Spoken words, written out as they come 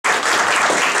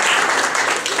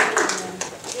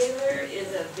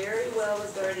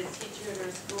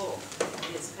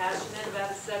passionate about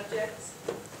his subjects.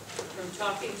 From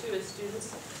talking to his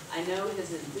students, I know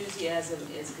his enthusiasm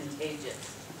is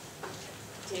contagious.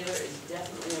 Taylor is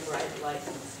definitely a bright light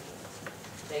in the school.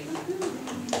 Thank you.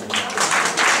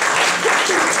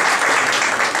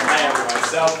 Hi everyone.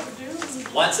 So,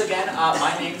 once again,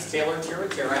 my name is Taylor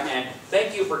Tiraterra, and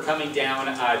thank you for coming down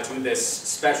to this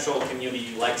special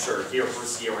community lecture here for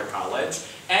Sierra College.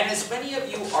 And as many of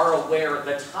you are aware,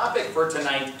 the topic for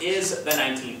tonight is the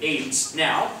 1980s.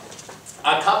 Now,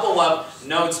 a couple of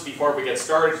notes before we get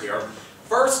started here.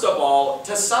 First of all,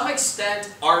 to some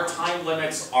extent, our time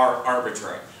limits are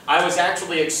arbitrary. I was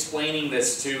actually explaining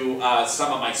this to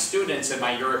some of my students in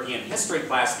my European history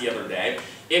class the other day.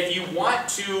 If you want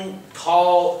to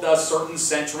call a certain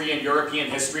century in European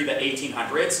history the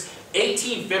 1800s,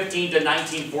 1815 to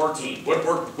 1914 would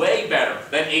work way better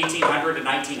than 1800 to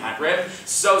 1900.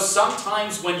 So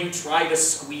sometimes when you try to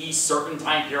squeeze certain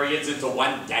time periods into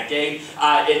one decade,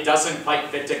 it doesn't quite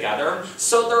fit together.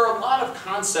 So there are a lot of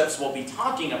concepts we'll be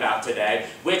talking about today,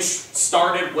 which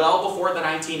started well before the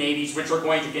 1980s, which are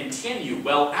going to continue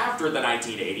well after the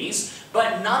 1980s.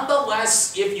 But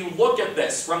nonetheless, if you look at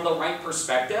this from the right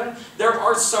perspective, there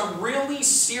are some really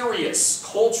serious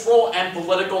cultural and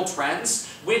political trends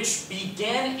which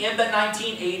begin in the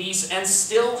 1980s and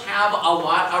still have a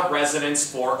lot of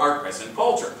resonance for our present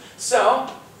culture.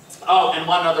 So, oh, and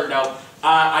one other note.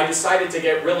 I decided to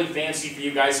get really fancy for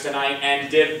you guys tonight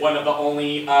and did one of the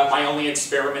my only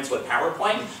experiments with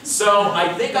PowerPoint. So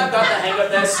I think I've got the hang of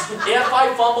this. If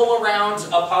I fumble around,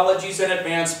 apologies in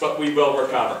advance, but we will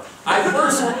recover. I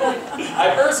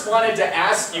first wanted to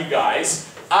ask you guys,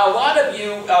 a lot of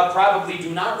you probably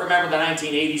do not remember the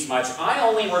 1980s much. I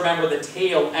only remember the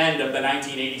tail end of the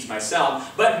 1980s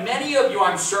myself, but many of you,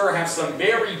 I'm sure, have some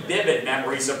very vivid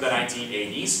memories of the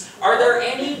 1980s. Are there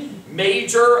any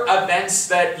major events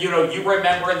that you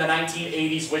remember in the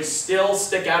 1980s which still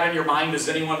stick out in your mind? Does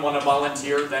anyone want to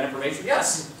volunteer that information?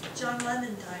 Yes? John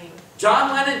Lennon dying.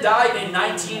 John Lennon died in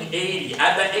 1980.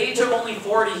 At the age of only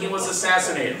 40, he was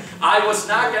assassinated. I was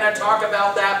not going to talk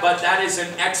about that, but that is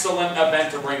an excellent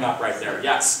event to bring up right there.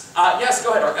 Yes. Yes,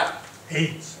 go ahead, Arka.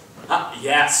 AIDS.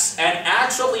 Yes, and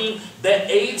actually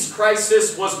the AIDS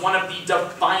crisis was one of the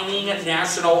defining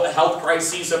national health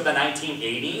crises of the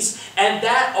 1980s, and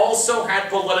that also had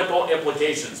political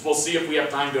implications. We'll see if we have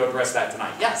time to address that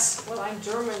tonight. Yes? Well, I'm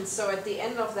German, so at the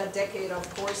end of that decade, of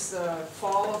course, the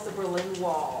fall of the Berlin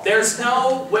Wall. There's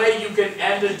no way you can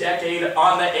end a decade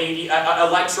on the 80s, a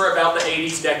lecture about the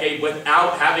 80s decade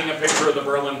without having a picture of the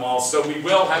Berlin Wall, so we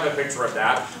will have a picture of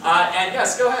that. And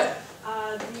yes, go ahead.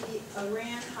 The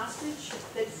Iran hostage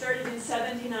that started in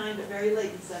 79, but very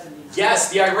late in 79.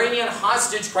 Yes, the Iranian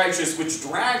hostage crisis, which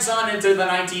drags on into the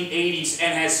 1980s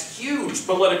and has huge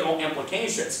political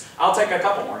implications. I'll take a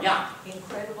couple more, yeah.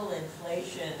 Incredible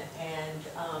inflation and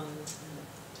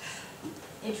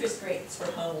interest rates for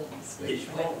homes, which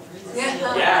went through the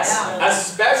ceiling. Yes,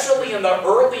 especially in the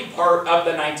early part of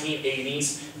the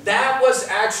 1980s. That was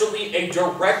actually a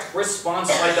direct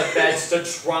response by the feds to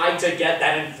try to get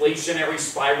that inflationary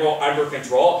spiral under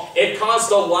control. It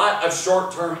caused a lot of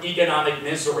short-term economic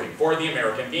misery for the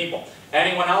American people.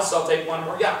 Anyone else? I'll take one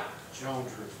more. Yeah.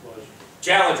 Challenger explosion.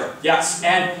 Challenger, yes.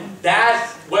 And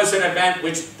that was an event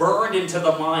which burned into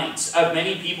the minds of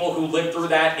many people who lived through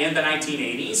that in the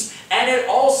 1980s. And it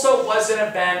also was an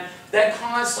event that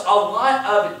caused a lot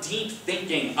of deep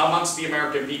thinking amongst the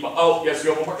American people. Oh, yes,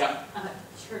 you have one more? Yeah.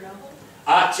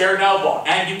 Chernobyl,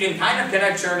 and you can kind of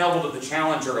connect Chernobyl to the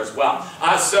Challenger as well.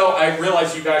 So I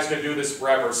realize you guys can do this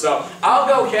forever. So I'll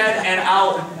go ahead and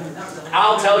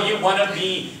I'll tell you one of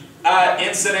the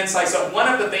incidents I saw. One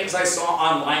of the things I saw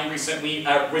online recently,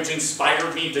 which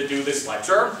inspired me to do this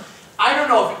lecture. I don't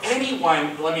know if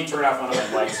anyone. Let me turn off one of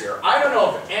my lights here. I don't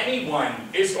know if anyone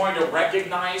is going to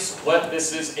recognize what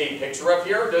this is a picture of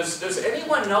here. Does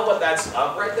anyone know what that's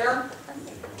up right there?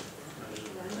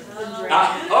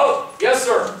 Oh, yes,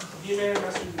 sir.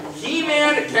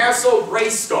 He-Man Castle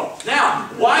Grayskull. Now,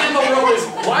 why in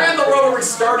the world are we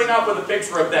starting off with a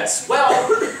picture of this? Well,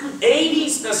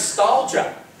 80s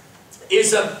nostalgia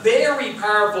is a very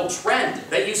powerful trend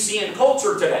that you see in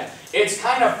culture today. It's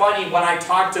kind of funny when I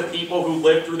talk to people who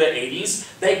lived through the 80s,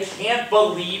 they can't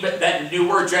believe that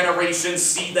newer generations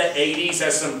see the 80s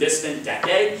as some distant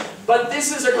decade. But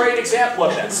this is a great example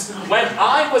of this. When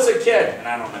I was a kid, and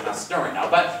I don't know if I'm snoring now,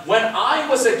 but when I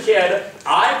was a kid,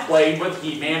 I played with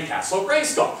He-Man Castle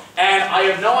Grayskull. And I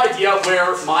have no idea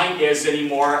where mine is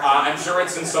anymore. I'm sure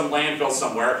it's in some landfill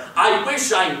somewhere. I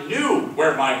wish I knew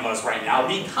where mine was right now,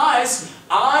 because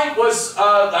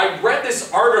I read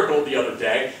this article the other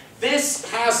day. This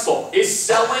castle is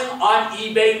selling on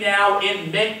eBay now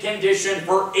in mint condition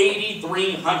for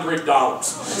 $8,300.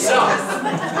 So,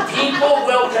 people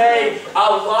will pay a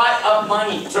lot of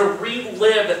money to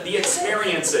relive the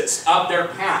experiences of their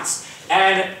past.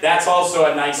 And that's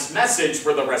also a nice message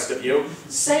for the rest of you.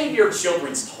 Save your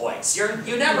children's toys.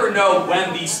 You never know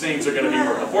when these things are going to be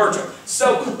worth a fortune.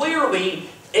 So clearly,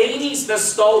 80s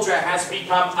nostalgia has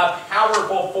become a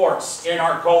powerful force in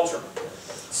our culture.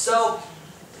 So,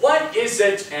 what is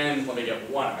it, and let me get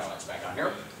one of my lights back on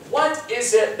here. What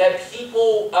is it that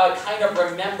people kind of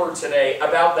remember today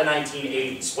about the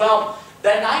 1980s? Well, the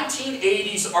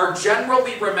 1980s are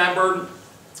generally remembered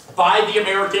by the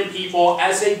American people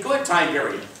as a good time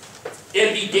period.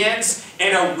 It begins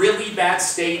in a really bad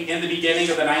state in the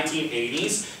beginning of the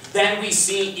 1980s. Then we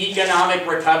see economic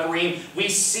recovery. We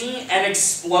see an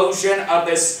explosion of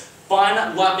this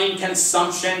fun-loving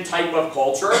consumption type of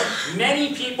culture.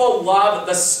 Many people love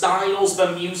the styles,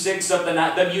 the music of the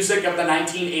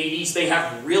 1980s. They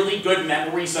have really good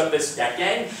memories of this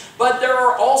decade. But there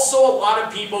are also a lot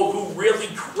of people who really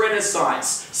criticize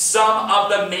some of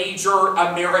the major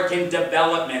American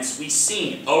developments we've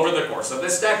seen over the course of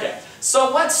this decade.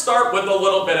 So let's start with a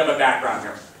little bit of a background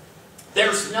here.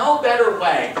 There's no better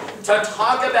way to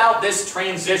talk about this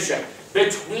transition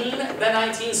between the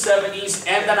 1970s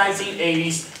and the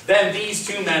 1980s than these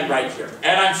two men right here.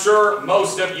 And I'm sure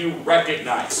most of you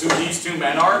recognize who these two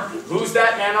men are. Who's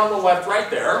that man on the left right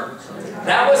there?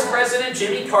 That was President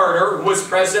Jimmy Carter, who was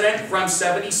president from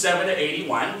 77 to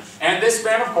 81. And this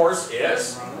man, of course,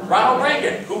 is Ronald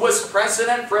Reagan, who was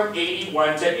president from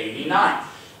 81 to 89.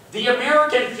 The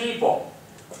American people,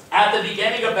 at the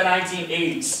beginning of the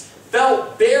 1980s,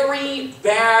 felt very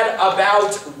bad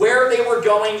about where they were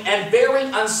going and very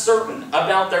uncertain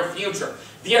about their future.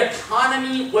 The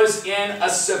economy was in a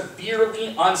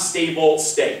severely unstable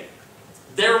state.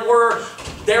 There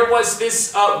was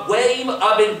this wave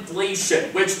of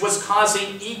inflation which was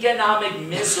causing economic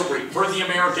misery for the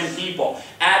American people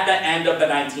at the end of the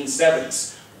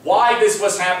 1970s. Why this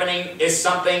was happening is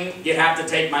something you'd have to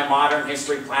take my modern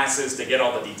history classes to get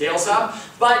all the details of.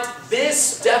 But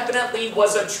this definitely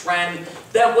was a trend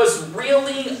that was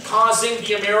really causing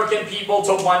the American people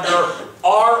to wonder,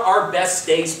 are our best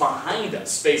days behind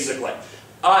us, basically?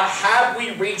 Have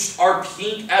we reached our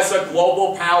peak as a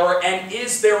global power, and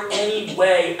is there any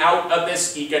way out of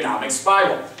this economic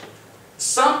spiral?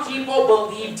 Some people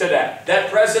believe today that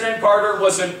President Carter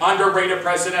was an underrated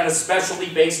president, especially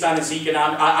based on his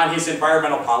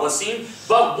environmental policy.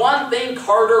 But one thing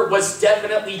Carter was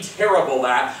definitely terrible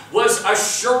at was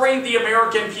assuring the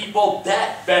American people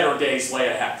that better days lay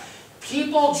ahead.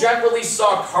 People generally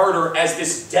saw Carter as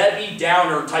this Debbie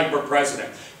Downer type of president,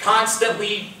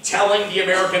 constantly telling the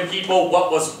American people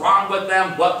what was wrong with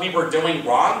them, what we were doing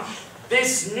wrong.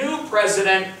 This new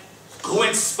president, who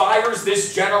inspires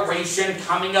this generation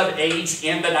coming of age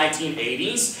in the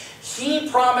 1980s, he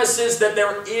promises that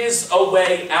there is a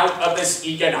way out of this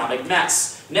economic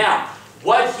mess. Now,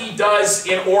 what he does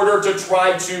in order to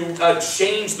try to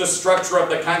change the structure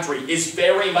of the country is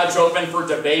very much open for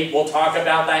debate. We'll talk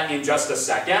about that in just a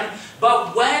second.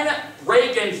 But when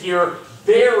Reagan here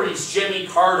buries Jimmy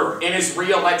Carter in his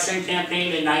re-election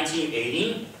campaign in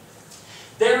 1980,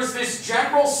 there's this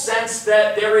general sense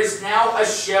that there is now a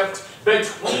shift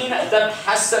between the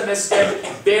pessimistic,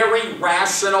 very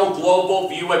rational global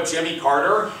view of Jimmy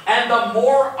Carter and the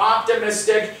more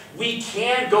optimistic, we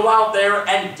can go out there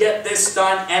and get this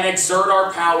done and exert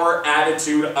our power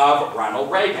attitude of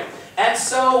Ronald Reagan. And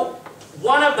so,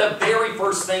 one of the very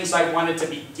first things I wanted to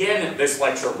begin this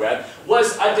lecture with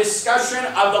was a discussion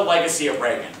of the legacy of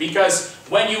Reagan. Because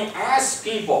when you ask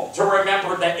people to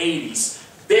remember the 80s,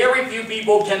 very few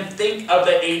people can think of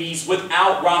the 80s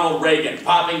without Ronald Reagan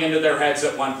popping into their heads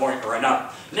at one point or another.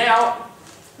 Now,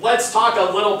 let's talk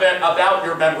a little bit about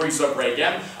your memories of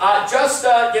Reagan.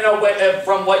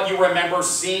 From what you remember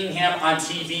seeing him on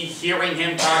TV, hearing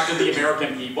him talk to the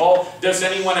American people, does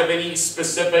anyone have any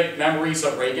specific memories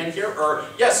of Reagan here? Or,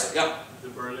 yes, yeah. The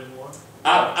Berlin Wall?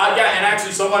 Yeah, and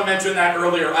actually someone mentioned that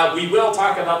earlier. We will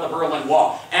talk about the Berlin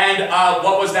Wall. And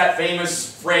what was that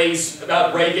famous phrase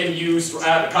Reagan used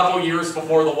a couple years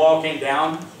before the wall came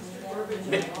down?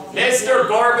 Mr.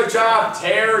 Gorbachev,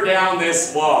 tear down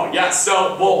this wall. Yes,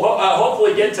 so we'll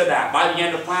hopefully get to that by the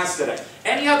end of class today.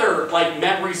 Any other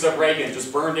memories of Reagan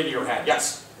just burned into your head?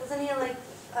 Yes? Wasn't he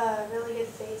really good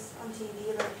face on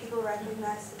TV? Like people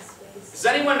recognized his face. Does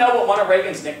anyone know what one of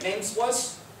Reagan's nicknames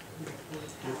was?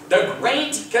 The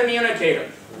Great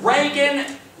Communicator.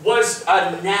 Reagan was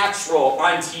a natural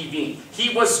on TV.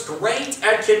 He was great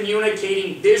at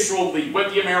communicating visually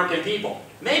with the American people.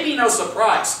 Maybe no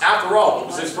surprise. After all, it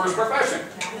was his first profession.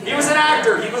 He was an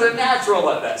actor. He was a natural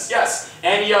at this. Yes.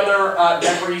 Any other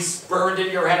memories burned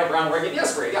in your head around Reagan?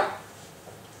 Yes, Ray. Yeah.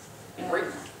 Great.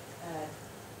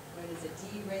 What is it,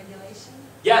 deregulation?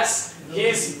 Yes,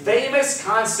 his famous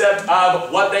concept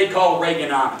of what they call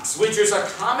Reaganomics, which is a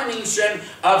combination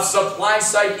of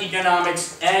supply-side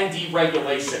economics and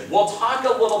deregulation. We'll talk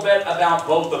a little bit about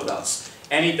both of those.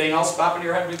 Anything else pop into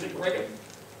your head when you think of Reagan?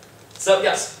 So,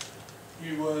 yes.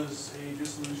 He was a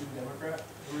disillusioned Democrat.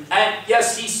 And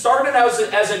yes, he started out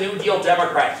as a New Deal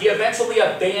Democrat. He eventually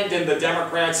abandoned the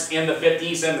Democrats in the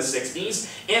 50s and the 60s.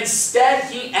 Instead,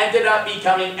 he ended up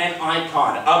becoming an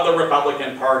icon of the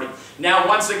Republican Party. Now,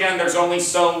 once again, there's only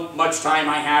so much time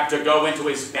I have to go into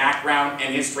his background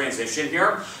and his transition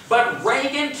here. But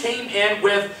Reagan came in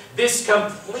with this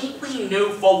completely new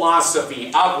philosophy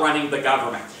of running the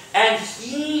government. And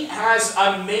he has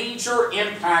a major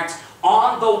impact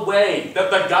on the way that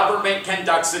the government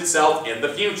conducts itself in the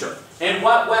future. In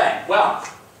what way? Well,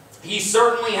 he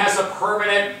certainly has a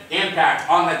permanent impact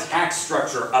on the tax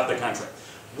structure of the country.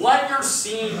 What you're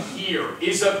seeing here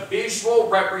is a visual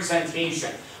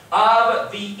representation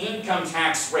of the income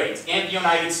tax rate in the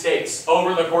United States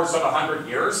over the course of 100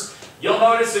 years. You'll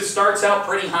notice it starts out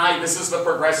pretty high. This is the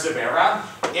progressive era.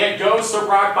 It goes to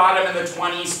rock bottom in the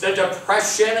 20s. The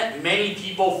Depression, many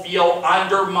people feel,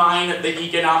 undermined the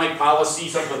economic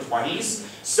policies of the 20s.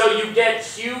 So you get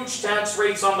huge tax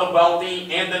rates on the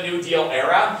wealthy in the New Deal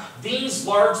era. These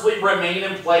largely remain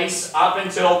in place up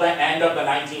until the end of the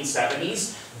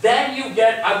 1970s. Then you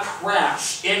get a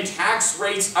crash in tax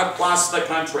rates across the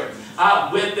country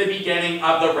with the beginning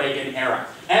of the Reagan era.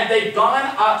 And they've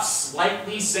gone up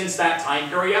slightly since that time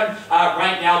period.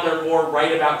 Right now they're more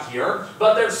right about here,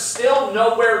 but they're still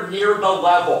nowhere near the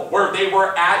level where they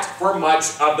were at for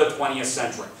much of the 20th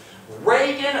century.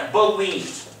 Reagan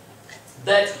believed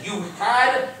that you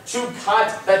had to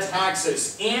cut the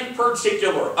taxes, in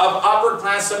particular of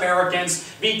upper-class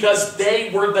Americans, because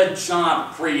they were the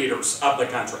job creators of the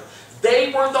country.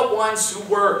 They were the ones who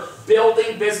were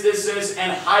building businesses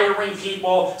and hiring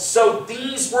people, so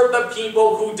these were the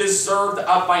people who deserved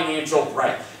a financial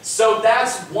break. So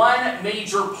that's one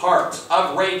major part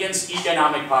of Reagan's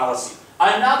economic policy.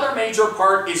 Another major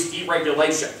part is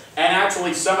deregulation. And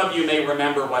actually, some of you may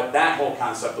remember what that whole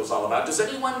concept was all about. Does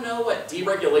anyone know what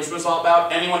deregulation was all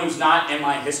about? Anyone who's not in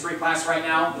my history class right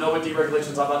now know what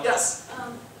deregulation is all about? Yes?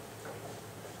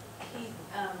 He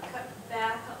cut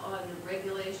back on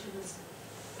regulations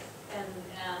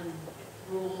and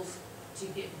rules to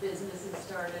get businesses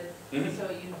started. Mm-hmm. So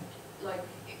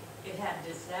it had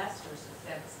disastrous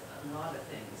effects on a lot of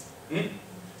things. Mm-hmm.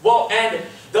 Well, and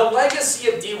the legacy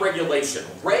of deregulation,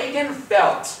 Reagan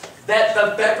felt that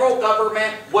the federal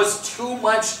government was too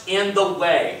much in the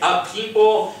way of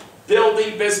people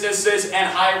building businesses and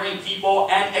hiring people,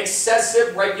 and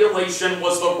excessive regulation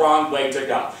was the wrong way to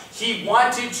go. He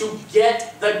wanted to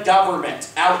get the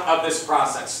government out of this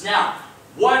process. Now,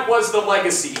 what was the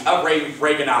legacy of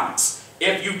Reaganomics?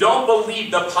 If you don't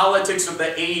believe the politics of the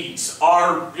 80s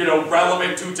are,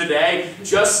 relevant to today,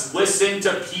 just listen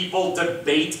to people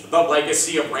debate the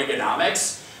legacy of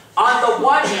Reaganomics. On the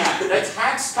one hand, the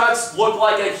tax cuts look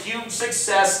like a huge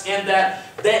success in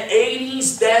that the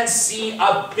 80s then see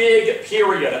a big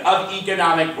period of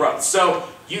economic growth. So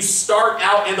you start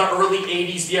out in the early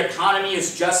 80s, the economy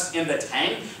is just in the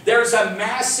tank. There's a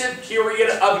massive period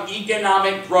of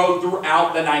economic growth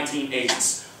throughout the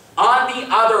 1980s. On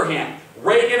the other hand,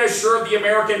 Reagan assured the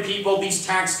American people these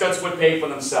tax cuts would pay for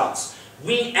themselves.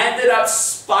 We ended up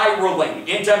spiraling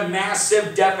into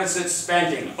massive deficit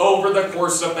spending over the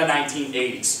course of the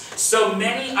 1980s. So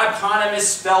many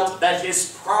economists felt that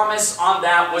his promise on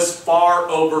that was far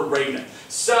overrated.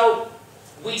 So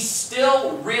we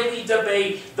still really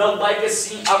debate the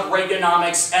legacy of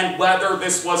Reaganomics and whether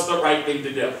this was the right thing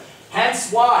to do.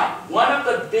 Hence why one of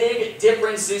the big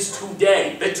differences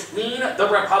today between the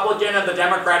Republican and the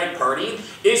Democratic Party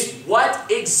is what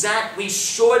exactly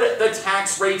should the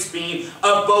tax rates be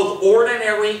of both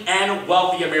ordinary and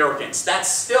wealthy Americans. That's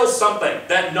still something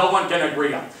that no one can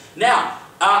agree on. Now,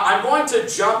 I'm going to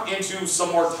jump into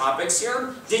some more topics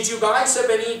here. Did you guys have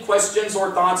any questions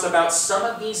or thoughts about some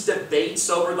of these debates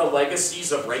over the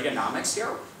legacies of Reaganomics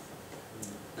here?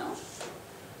 No?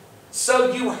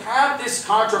 So you have this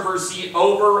controversy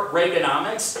over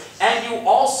Reaganomics, and you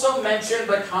also mentioned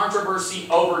the controversy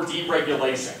over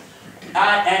deregulation.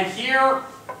 And here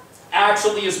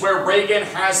actually is where Reagan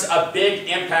has a big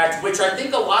impact, which I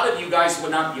think a lot of you guys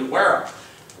would not be aware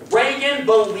of. Reagan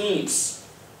believes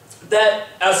that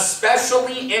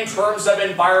especially in terms of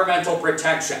environmental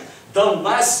protection, the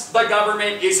less the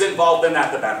government is involved in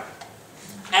that, the better.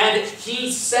 And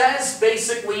he says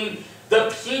basically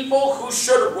the people who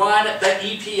should run the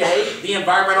EPA, the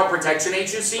Environmental Protection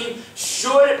Agency,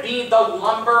 should be the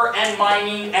lumber and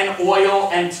mining and oil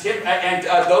and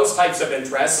those types of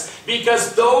interests,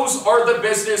 because those are the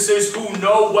businesses who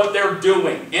know what they're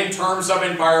doing in terms of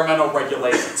environmental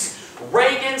regulations.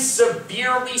 Reagan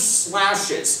severely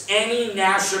slashes any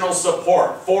national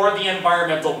support for the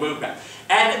environmental movement.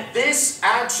 And this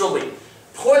actually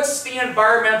puts the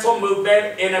environmental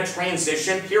movement in a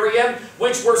transition period,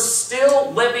 which we're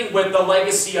still living with the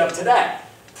legacy of today.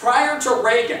 Prior to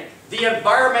Reagan, the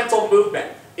environmental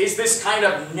movement is this kind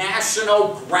of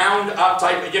national ground-up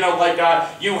type,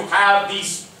 you have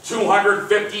these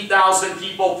 250,000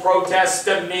 people protest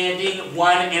demanding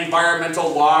one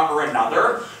environmental law or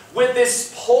another. With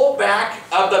this pullback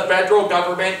of the federal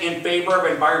government in favor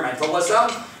of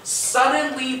environmentalism,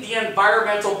 suddenly the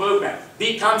environmental movement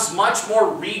becomes much more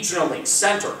regionally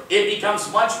centered. It becomes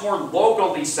much more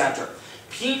locally centered.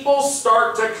 People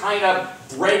start to kind of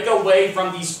break away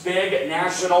from these big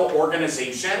national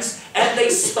organizations, and they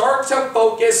start to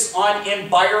focus on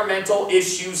environmental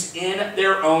issues in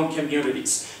their own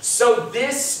communities. So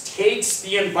this takes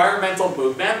the environmental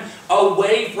movement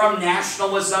away from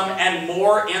nationalism and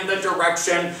more in the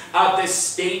direction of this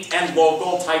state and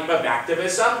local type of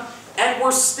activism. And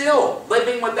we're still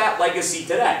living with that legacy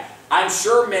today. I'm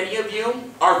sure many of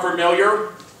you are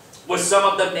familiar with some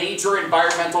of the major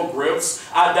environmental groups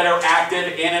that are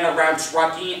active in and around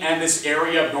Truckee and this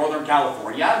area of Northern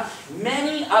California.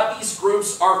 Many of these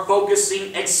groups are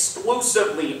focusing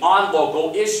exclusively on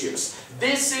local issues.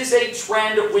 This is a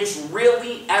trend which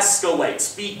really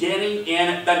escalates beginning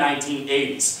in the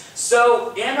 1980s.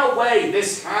 So, in a way,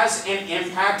 this has an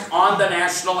impact on the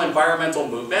national environmental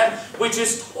movement, which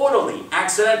is totally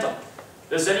accidental.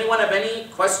 Does anyone have any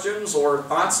questions or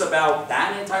thoughts about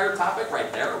that entire topic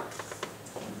right there?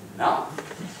 No?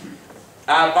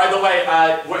 By the way,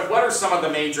 what are some of the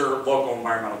major local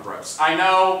environmental groups? I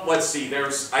know, let's see,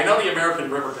 I know the American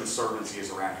River Conservancy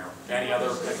is around here. Any other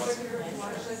big ones? Truckee River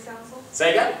Watershed Council?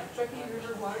 Say again? Truckee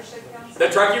River Watershed Council? The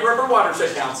Truckee River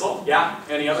Watershed Council, yeah.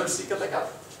 Any others you can think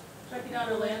of? Truckee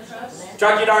Donner Land Trust?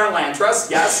 Truckee Donner Land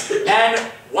Trust, yes.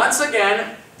 And once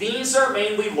again, these are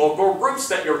mainly local groups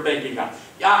that you're thinking of.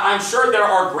 I'm sure there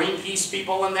are Greenpeace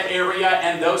people in the area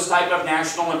and those type of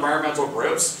national environmental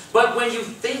groups, but when you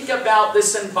think about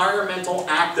this environmental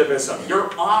activism,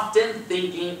 you're often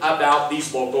thinking about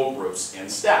these local groups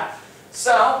instead.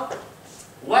 So,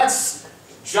 let's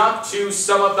jump to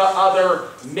some of the other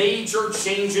major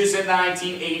changes in the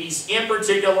 1980s, in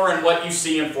particular in what you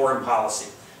see in foreign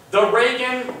policy. The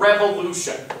Reagan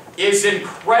Revolution is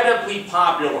incredibly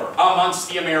popular amongst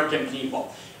the American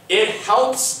people. It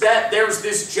helps that there's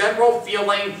this general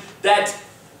feeling that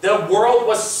the world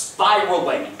was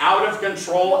spiraling out of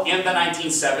control in the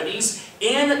 1970s.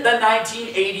 In the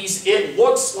 1980s, it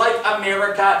looks like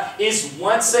America is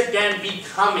once again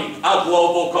becoming a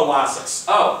global colossus.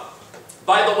 Oh,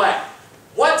 by the way,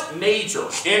 what major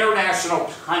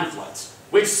international conflict,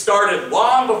 which started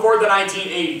long before the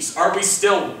 1980s, are we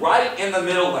still right in the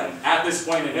middle in at this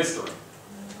point in history?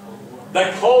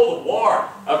 The Cold War.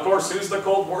 Of course, who's the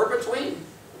Cold War between?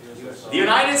 The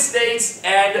United States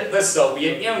and the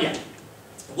Soviet Union.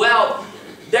 Well,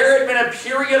 there had been a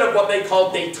period of what they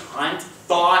called détente,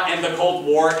 thaw, in the Cold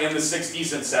War in the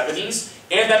 60s and 70s.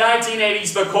 In the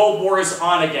 1980s, the Cold War is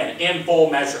on again, in full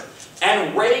measure.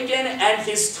 And Reagan and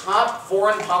his top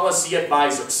foreign policy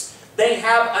advisors, they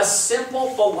have a simple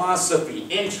philosophy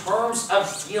in terms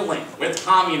of dealing with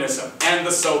communism and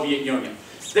the Soviet Union.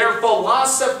 Their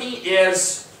philosophy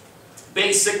is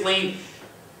basically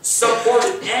support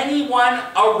anyone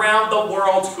around the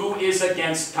world who is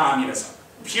against communism.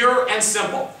 Pure and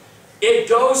simple. It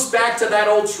goes back to that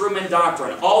old Truman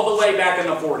Doctrine, all the way back in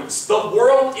the 40s. The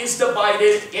world is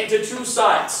divided into two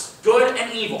sides, good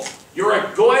and evil. You're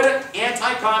a good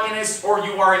anti-communist or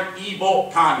you are an evil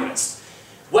communist.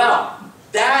 Well,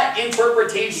 that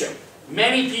interpretation,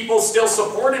 many people still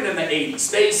supported in the 80s.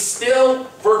 They still,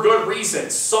 for good reason,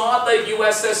 saw the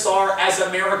USSR as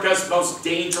America's most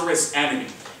dangerous enemy.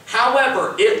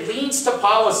 However, it leads to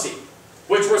policy,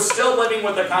 which we're still living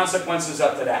with the consequences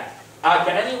of today.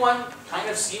 Can anyone kind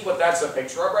of see what that's a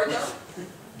picture of right now?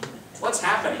 What's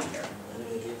happening here?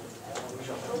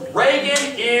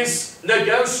 Reagan is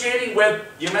negotiating with,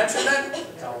 you mentioned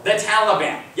it? The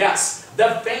Taliban. Yes,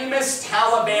 the famous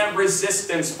Taliban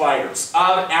resistance fighters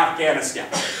of Afghanistan.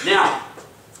 Now,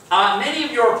 Many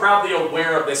of you are probably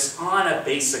aware of this on a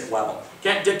basic level.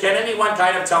 Can anyone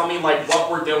kind of tell me like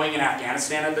what we're doing in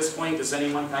Afghanistan at this point? Does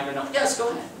anyone kind of know? Yes, go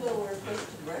ahead. Well, we're opposed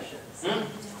to Russians.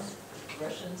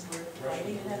 Russians were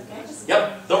fighting in Afghanistan.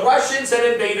 Yep, the Russians had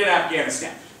invaded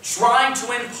Afghanistan, trying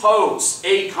to impose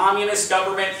a communist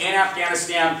government in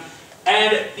Afghanistan,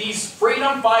 and these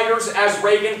freedom fighters, as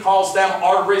Reagan calls them,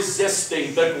 are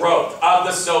resisting the growth of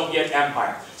the Soviet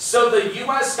Empire. So the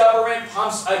US government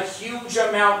pumps a huge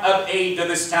amount of aid to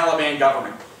this Taliban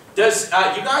government. You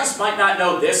guys might not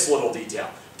know this little detail.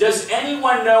 Does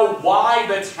anyone know why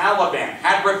the Taliban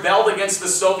had rebelled against the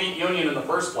Soviet Union in the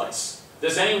first place?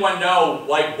 Does anyone know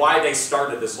like why they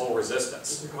started this whole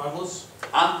resistance? Is it godless?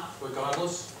 Huh? We're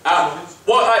godless?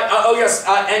 Oh yes,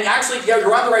 and actually, yeah,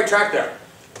 you're on the right track there.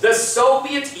 The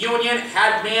Soviet Union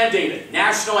had mandated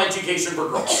national education for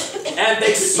girls, and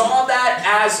they saw that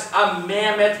as a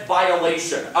mammoth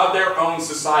violation of their own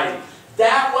society.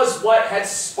 That was what had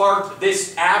sparked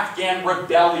this Afghan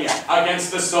rebellion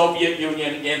against the Soviet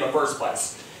Union in the first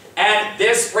place. And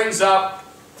this brings up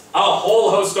a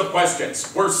whole host of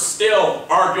questions we're still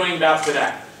arguing about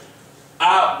today.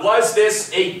 Was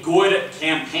this a good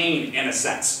campaign in a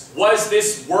sense? Was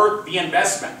this worth the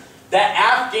investment? The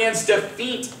Afghans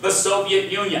defeat the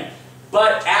Soviet Union.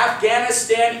 But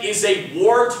Afghanistan is a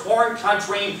war-torn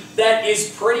country that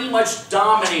is pretty much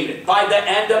dominated by the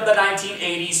end of the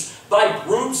 1980s by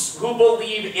groups who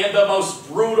believe in the most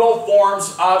brutal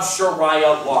forms of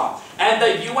Sharia law. And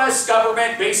the US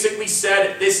government basically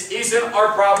said, this isn't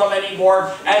our problem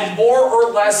anymore, and more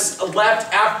or less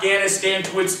left Afghanistan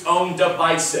to its own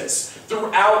devices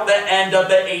throughout the end of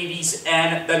the 80s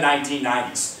and the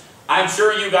 1990s. I'm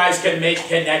sure you guys can make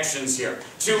connections here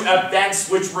to events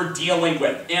which we're dealing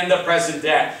with in the present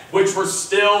day, which we're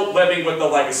still living with the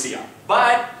legacy of.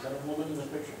 But Is that a woman in the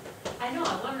picture? I know,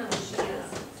 I want to know who she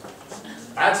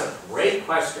is. that's a great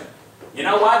question. You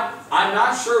know what? I'm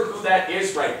not sure who that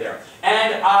is right there.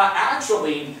 And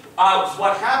actually,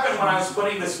 what happened when I was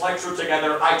putting this lecture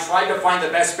together, I tried to find the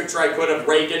best picture I could of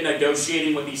Reagan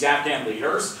negotiating with these Afghan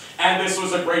leaders, and this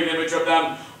was a great image of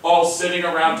them all sitting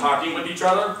around talking with each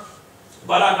other.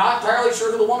 But I'm not entirely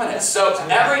sure who the woman is. So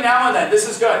every now and then, this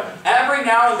is good, every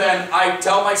now and then I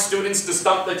tell my students to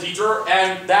stump the teacher,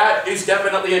 and that is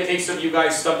definitely a case of you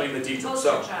guys stumping the teacher.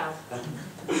 Poster child.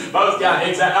 Both, yeah,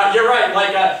 exactly. You're right,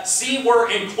 like a see we're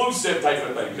inclusive type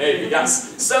of thing, maybe,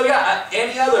 yes. So yeah,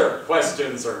 any other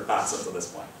questions or thoughts up to this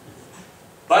point?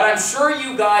 But I'm sure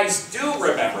you guys do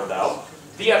remember, though,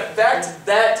 the effect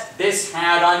that this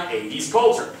had on 80s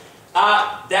culture.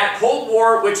 That Cold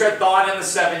War, which I thought in the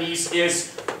 70s,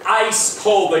 is ice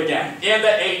cold again in the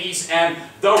 80s, and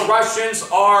the Russians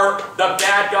are the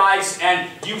bad guys, and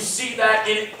you see that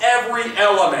in every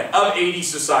element of 80s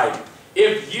society.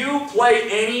 If you play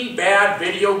any bad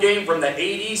video game from the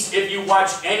 80s, if you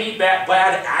watch any bad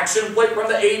action flick from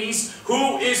the 80s,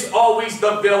 who is always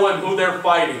the villain who they're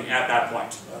fighting at that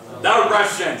point? The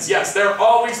Russians. Yes, they're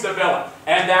always the villain.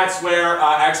 And that's where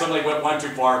I accidentally went one too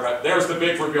far, but there's the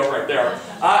big reveal right there.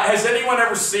 Has anyone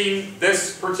ever seen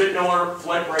this particular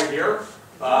flick right here?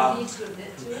 You need to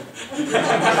admit to it.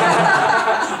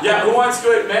 Yeah, who wants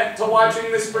to admit to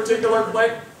watching this particular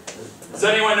flick? Does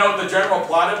anyone know what the general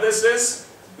plot of this is?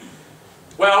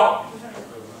 Well,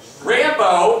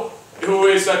 Rambo, who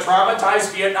is a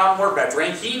traumatized Vietnam War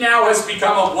veteran, he now has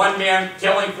become a one-man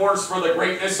killing force for the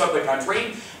greatness of the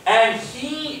country, and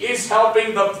he is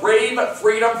helping the brave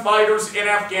freedom fighters in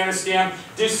Afghanistan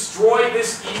destroy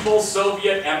this evil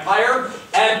Soviet empire.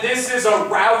 And this is a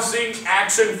rousing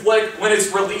action flick when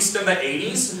it's released in the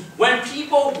 80s. When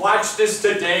people watch this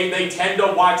today, they tend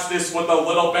to watch this with a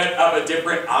little bit of a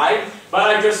different eye, but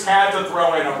I just had to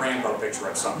throw in a Rambo picture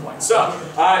at some point. So,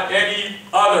 any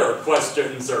other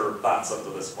questions or thoughts up to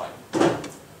this point?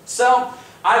 So,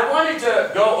 I wanted to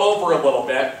go over a little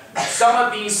bit some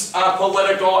of these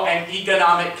political and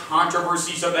economic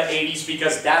controversies of the 80s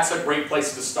because that's a great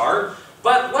place to start.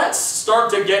 But let's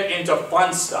start to get into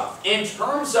fun stuff in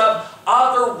terms of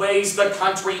other ways the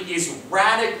country is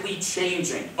radically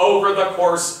changing over the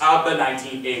course of the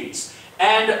 1980s.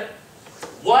 And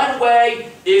one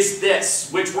way is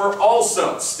this, which we're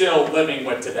also still living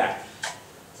with today.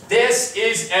 This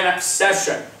is an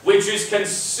obsession which is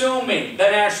consuming the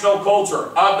national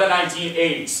culture of the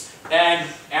 1980s. And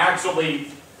actually,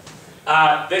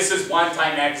 this is one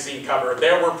Time magazine cover.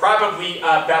 There were probably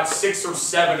about 6 or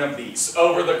 7 of these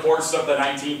over the course of the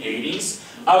 1980s.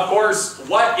 Of course,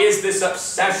 what is this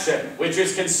obsession which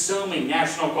is consuming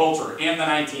national culture in the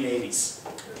 1980s?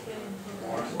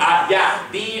 Yeah,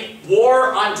 the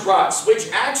war on drugs, which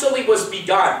actually was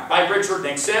begun by Richard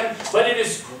Nixon, but it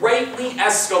is greatly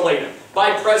escalated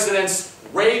by Presidents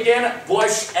Reagan,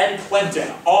 Bush, and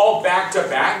Clinton, all back to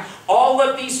back. All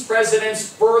of these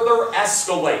presidents further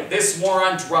escalate this war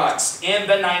on drugs in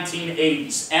the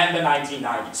 1980s and the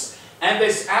 1990s. And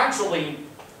this actually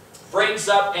brings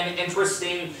up an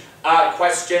interesting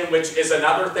question, which is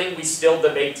another thing we still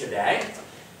debate today.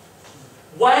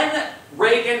 When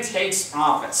Reagan takes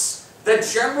office, the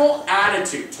general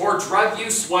attitude toward drug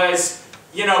use was,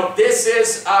 you know, this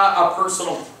is a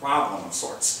personal problem of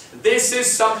sorts. This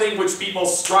is something which people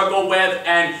struggle with,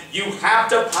 and you have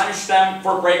to punish them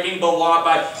for breaking the law,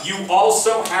 but you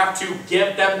also have to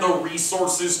give them the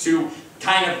resources to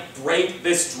kind of break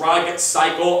this drug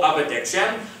cycle of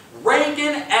addiction.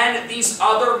 Reagan and these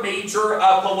other major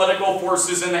political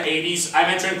forces in the 80s, I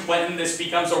mentioned Clinton, this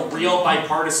becomes a real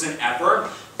bipartisan effort.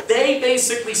 They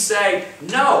basically say,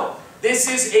 no, this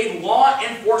is a law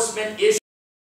enforcement issue.